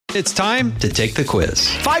It's time to take the quiz.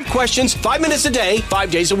 5 questions, 5 minutes a day,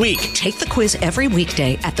 5 days a week. Take the quiz every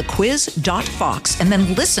weekday at thequiz.fox and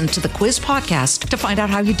then listen to the quiz podcast to find out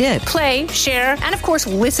how you did. Play, share, and of course,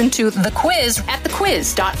 listen to the quiz at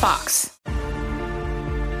thequiz.fox.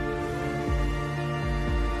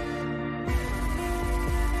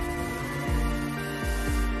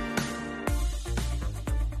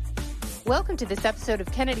 Welcome to this episode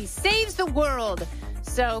of Kennedy Saves the World.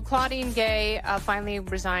 So Claudine Gay finally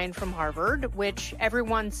resigned from Harvard, which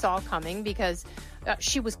everyone saw coming because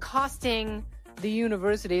she was costing the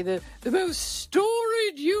university, the most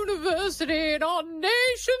storied university in our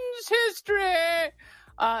nation's history,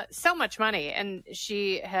 so much money. And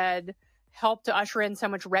she had helped to usher in so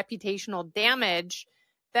much reputational damage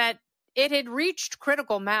that it had reached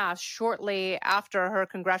critical mass shortly after her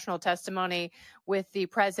congressional testimony with the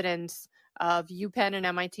presidents of UPenn and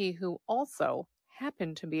MIT, who also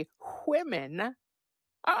happen to be women.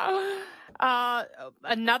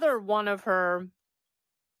 Another one of her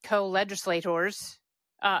co-legislators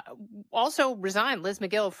also resigned, Liz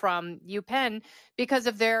McGill from UPenn, because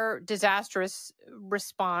of their disastrous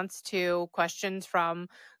response to questions from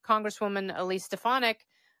Congresswoman Elise Stefanik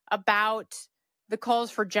about the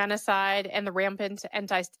calls for genocide and the rampant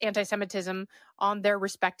anti-Semitism on their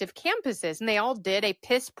respective campuses. And they all did a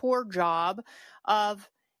piss-poor job of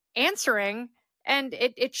answering. And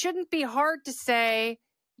it shouldn't be hard to say,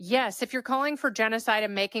 yes, if you're calling for genocide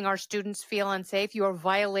and making our students feel unsafe, you are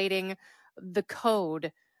violating the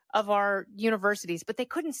code of our universities. But they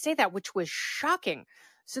couldn't say that, which was shocking.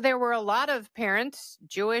 So there were a lot of parents,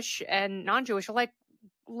 Jewish and non-Jewish, like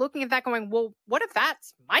looking at that going, well, what if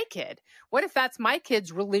that's my kid? What if that's my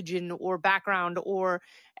kid's religion or background or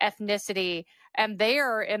ethnicity? And they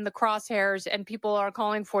are in the crosshairs and people are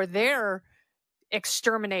calling for their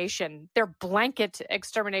extermination, their blanket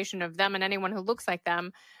extermination of them and anyone who looks like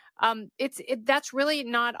them. That's really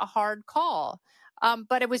not a hard call.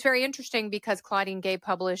 But it was very interesting because Claudine Gay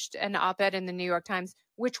published an op-ed in the New York Times,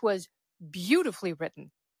 which was beautifully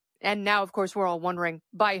written. And now, of course, we're all wondering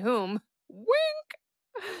by whom?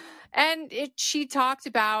 Wink! And she talked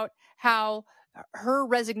about how her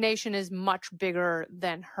resignation is much bigger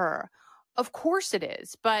than her. Of course it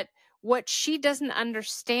is. But what she doesn't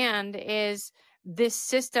understand is this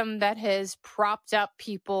system that has propped up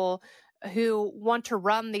people who want to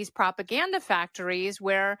run these propaganda factories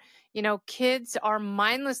where, you know, kids are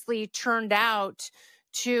mindlessly churned out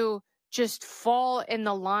to just fall in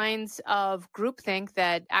the lines of groupthink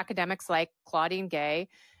that academics like Claudine Gay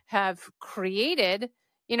have created.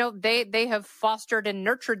 You know, they have fostered and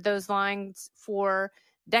nurtured those lines for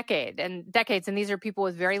decades. And these are people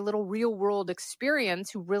with very little real world experience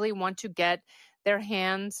who really want to get their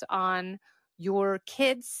hands on your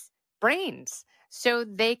kids' brains so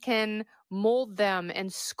they can mold them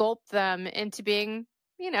and sculpt them into being,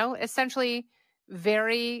 you know, essentially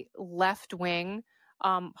very left-wing,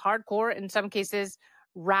 hardcore, in some cases,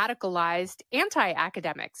 radicalized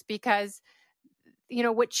anti-academics. Because, you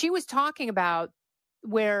know, what she was talking about,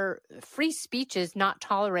 where free speech is not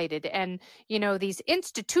tolerated and, you know, these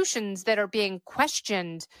institutions that are being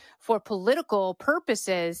questioned for political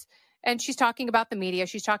purposes, and she's talking about the media,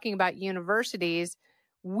 she's talking about universities.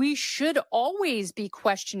 We should always be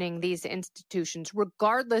questioning these institutions,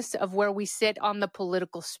 regardless of where we sit on the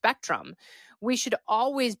political spectrum. We should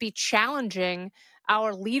always be challenging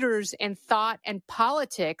our leaders in thought and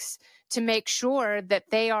politics to make sure that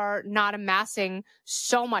they are not amassing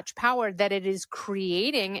so much power that it is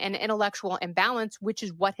creating an intellectual imbalance, which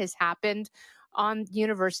is what has happened on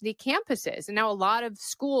university campuses. And now a lot of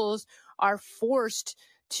schools are forced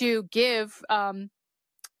to give,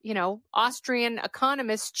 Austrian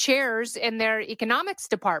economists chairs in their economics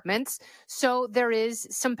departments. So there is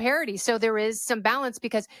some parity. So there is some balance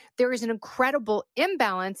because there is an incredible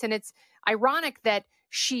imbalance. And it's ironic that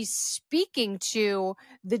she's speaking to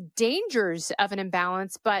the dangers of an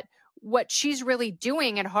imbalance, but what she's really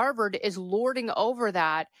doing at Harvard is lording over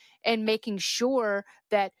that and making sure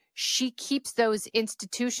that she keeps those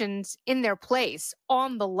institutions in their place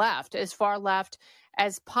on the left, as far left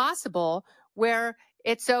as possible, where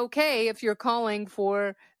it's okay if you're calling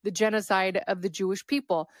for the genocide of the Jewish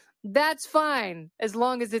people. That's fine, as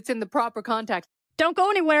long as it's in the proper context. Don't go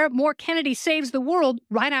anywhere. More Kennedy Saves the World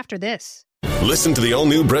right after this. Listen to the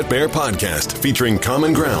all-new Bret Baier podcast featuring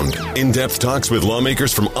Common Ground, in-depth talks with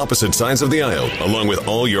lawmakers from opposite sides of the aisle, along with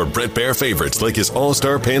all your Bret Baier favorites like his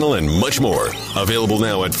all-star panel and much more. Available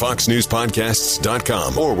now at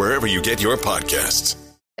foxnewspodcasts.com or wherever you get your podcasts.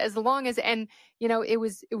 As long as, and you know, it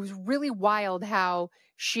was really wild how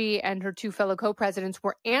she and her two fellow co-presidents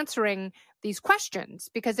were answering these questions,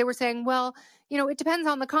 because they were saying, well, it depends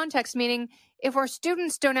on the context, meaning if our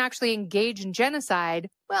students don't actually engage in genocide,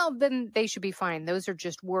 well, then they should be fine. Those are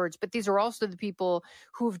just words. But these are also the people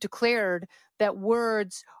who have declared that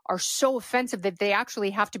words are so offensive that they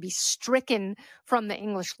actually have to be stricken from the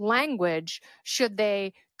English language should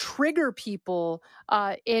they trigger people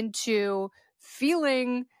into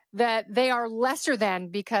feeling that they are lesser than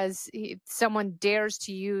because someone dares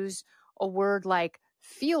to use a word like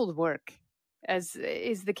field work, as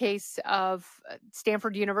is the case of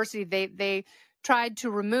Stanford University. They tried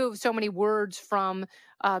to remove so many words from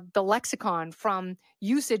the lexicon, from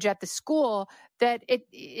usage at the school, that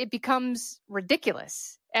it becomes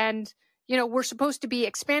ridiculous. And, we're supposed to be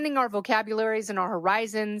expanding our vocabularies and our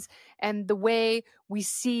horizons and the way we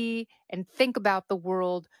see and think about the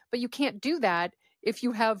world. But you can't do that if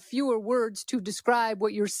you have fewer words to describe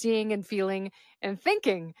what you're seeing and feeling and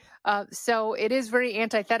thinking. So it is very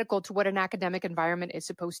antithetical to what an academic environment is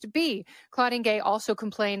supposed to be. Claudine Gay also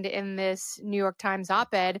complained in this New York Times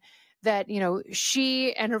op-ed that,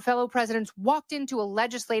 she and her fellow presidents walked into a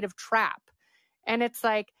legislative trap. And it's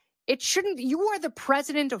like, you are the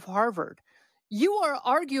president of Harvard. You are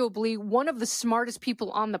arguably one of the smartest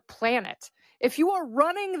people on the planet. If you are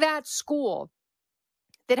running that school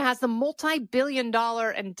that has the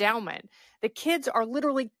multi-billion-dollar endowment that kids are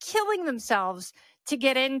literally killing themselves to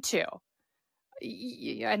get into.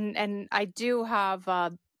 And I do have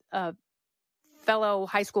a fellow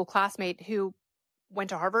high school classmate who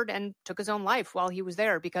went to Harvard and took his own life while he was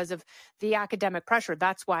there because of the academic pressure.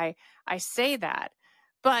 That's why I say that.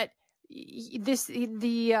 But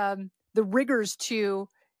the rigors to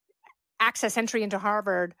access entry into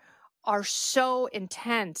Harvard are so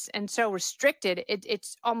intense and so restricted,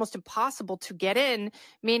 it's almost impossible to get in,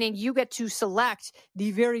 meaning you get to select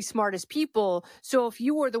the very smartest people. So if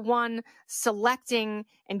you were the one selecting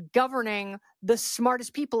and governing the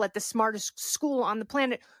smartest people at the smartest school on the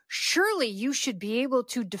planet, surely you should be able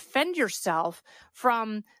to defend yourself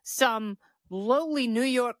from some lowly New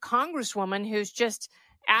York congresswoman who's just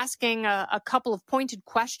asking a couple of pointed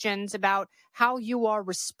questions about how you are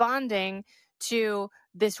responding to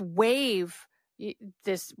this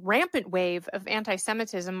rampant wave of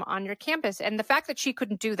anti-Semitism on your campus. And the fact that she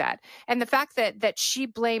couldn't do that, and the fact that she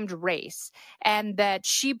blamed race, and that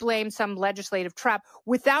she blamed some legislative trap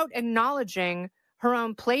without acknowledging her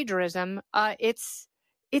own plagiarism, it's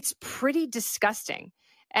pretty disgusting.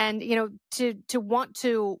 And, to want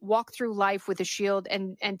to walk through life with a shield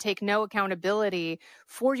and take no accountability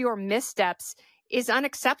for your missteps is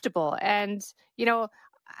unacceptable. And,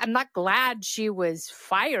 I'm not glad she was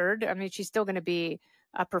fired. I mean, she's still going to be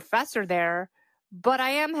a professor there, but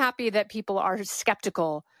I am happy that people are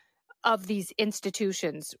skeptical of these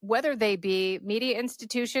institutions, whether they be media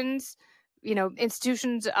institutions,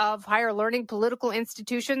 institutions of higher learning, political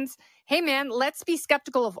institutions. Hey, man, let's be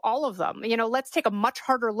skeptical of all of them. Let's take a much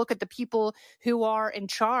harder look at the people who are in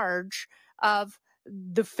charge of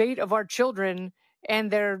the fate of our children and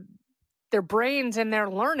their brains and their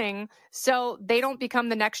learning, so they don't become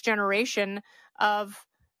the next generation of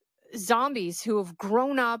zombies who have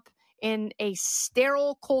grown up in a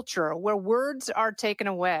sterile culture where words are taken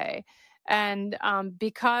away. And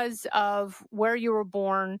because of where you were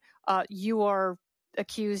born, you are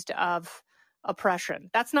accused of oppression.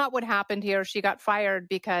 That's not what happened here. She got fired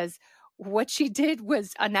because what she did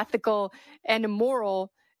was unethical and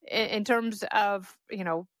immoral in terms of,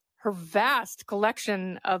 her vast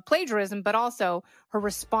collection of plagiarism, but also her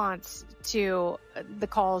response to the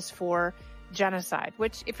calls for genocide,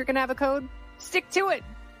 which, if you're going to have a code, stick to it.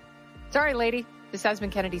 Sorry, lady. This has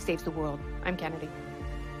been Kennedy Saves the World. I'm Kennedy.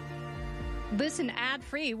 Listen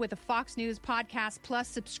ad-free with a Fox News Podcast Plus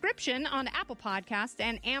subscription on Apple Podcasts,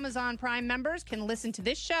 and Amazon Prime members can listen to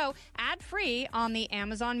this show ad-free on the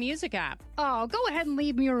Amazon Music app. Oh, go ahead and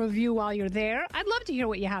leave me a review while you're there. I'd love to hear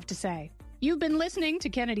what you have to say. You've been listening to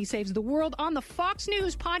Kennedy Saves the World on the Fox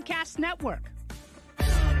News Podcast Network.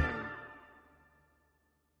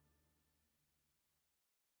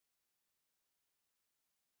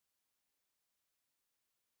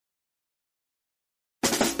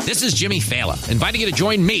 This is Jimmy Fallon, inviting you to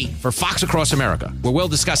join me for Fox Across America, where we'll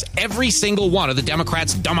discuss every single one of the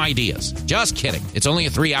Democrats' dumb ideas. Just kidding. It's only a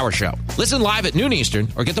 3-hour show. Listen live at noon Eastern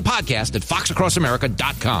or get the podcast at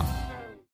foxacrossamerica.com.